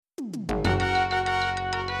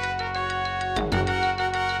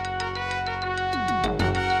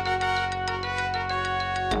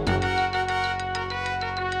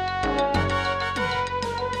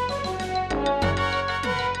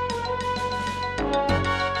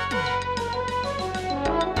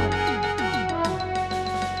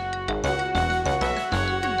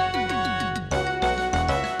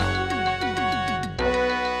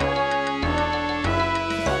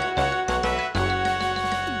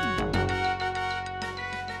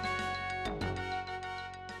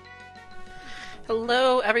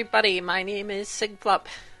Hello, everybody. My name is Sigflup.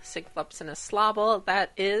 Sigflup's in a slobble,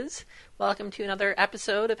 that is. Welcome to another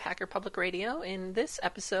episode of Hacker Public Radio. In this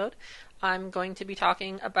episode, I'm going to be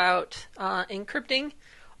talking about encrypting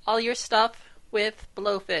all your stuff with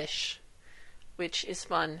Blowfish, which is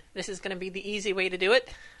fun. This is going to be the easy way to do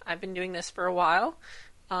it. I've been doing this for a while,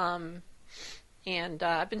 and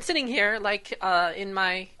I've been sitting here, in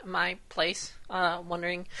my place,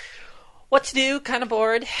 wondering what to do, kind of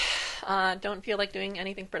bored, don't feel like doing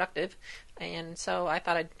anything productive, and so I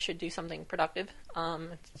thought I should do something productive,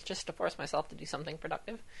 just to force myself to do something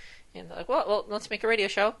productive, and well, let's make a radio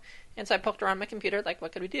show, and so I poked around my computer,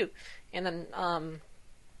 what could we do, and then,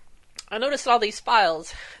 I noticed all these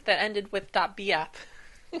files that ended with .bf.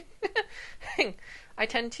 I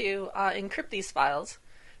tend to, encrypt these files,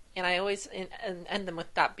 and I always end them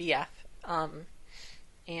with .bf,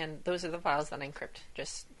 and those are the files that I encrypt,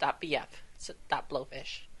 just .bf, so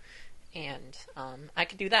 .blowfish, and I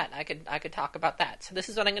could do that. I could talk about that. So this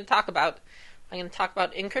is what I'm going to talk about. I'm going to talk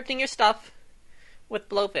about encrypting your stuff with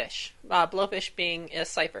Blowfish. Blowfish being a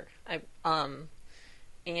cipher. And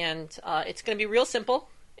it's going to be real simple.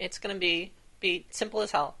 It's going to be simple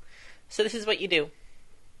as hell. So this is what you do.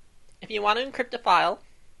 If you want to encrypt a file,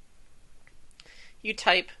 you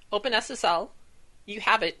type openssl. You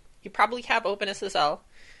have it. You probably have openssl.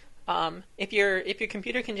 If your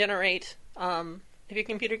computer can generate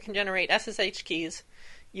SSH keys,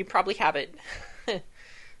 you probably have it.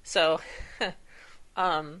 So,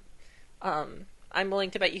 I'm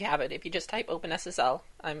willing to bet you have it. If you just type openssl,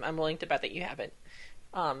 I'm willing to bet that you have it.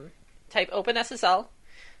 Type openssl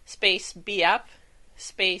space bf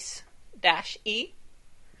space -e,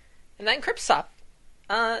 and that encrypts stuff.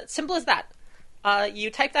 Simple as that. You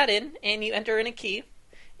type that in, and you enter in a key,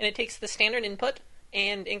 and it takes the standard input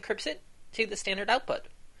and encrypts it to the standard output.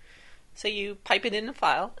 So you pipe it in a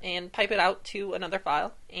file and pipe it out to another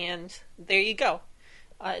file, and there you go.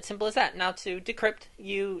 It's simple as that. Now to decrypt,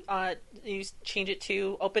 you change it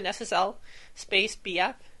to openssl space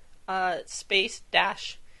bf space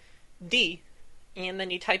 -d, and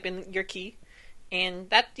then you type in your key, and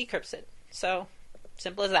that decrypts it. So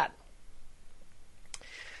simple as that.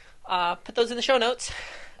 Put those in the show notes,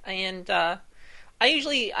 and I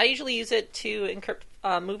usually use it to encrypt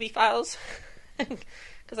movie files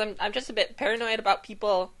because I'm just a bit paranoid about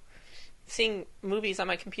people seeing movies on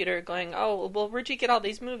my computer, going, "Oh, well, where'd you get all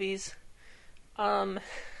these movies?"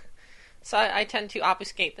 So I tend to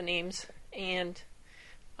obfuscate the names and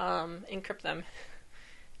encrypt them,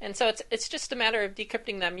 and so it's just a matter of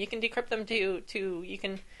decrypting them. You can decrypt them to you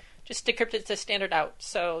can just decrypt it to standard out.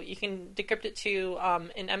 So you can decrypt it to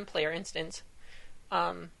an MPlayer instance,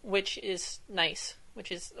 which is nice,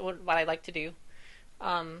 which is what I like to do.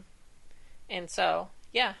 And so,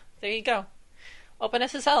 yeah, there you go.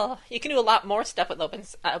 OpenSSL. You can do a lot more stuff with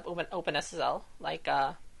OpenSSL, like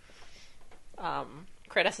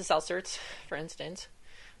create SSL certs, for instance.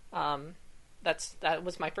 That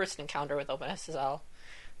was my first encounter with OpenSSL.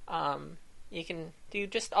 You can do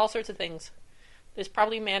just all sorts of things. There's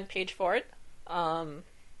probably a man page for it.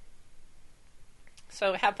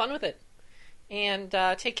 So have fun with it. And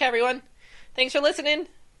take care, everyone. Thanks for listening.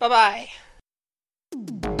 Bye-bye.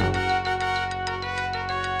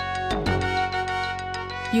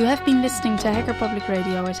 You have been listening to Hacker Public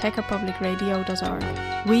Radio at hackerpublicradio.org.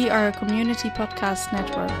 We are a community podcast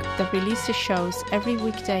network that releases shows every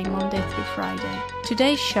weekday, Monday through Friday.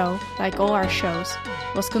 Today's show, like all our shows,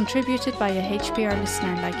 was contributed by a HPR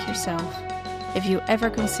listener like yourself. If you ever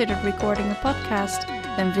considered recording a podcast,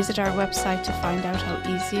 then visit our website to find out how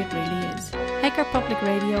easy it really is. Hacker Public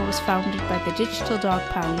Radio was founded by the Digital Dog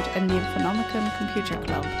Pound and the Infonomicon Computer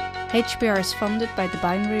Club. HPR is funded by the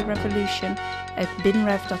Binary Revolution at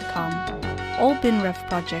binrev.com. All BinRev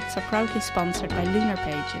projects are proudly sponsored by Lunar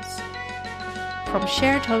Pages. From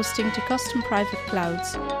shared hosting to custom private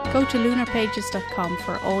clouds, go to lunarpages.com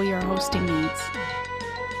for all your hosting needs.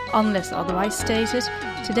 Unless otherwise stated,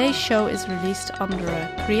 today's show is released under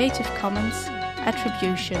a Creative Commons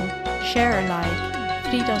Attribution Share Alike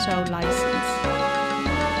 3.0 license.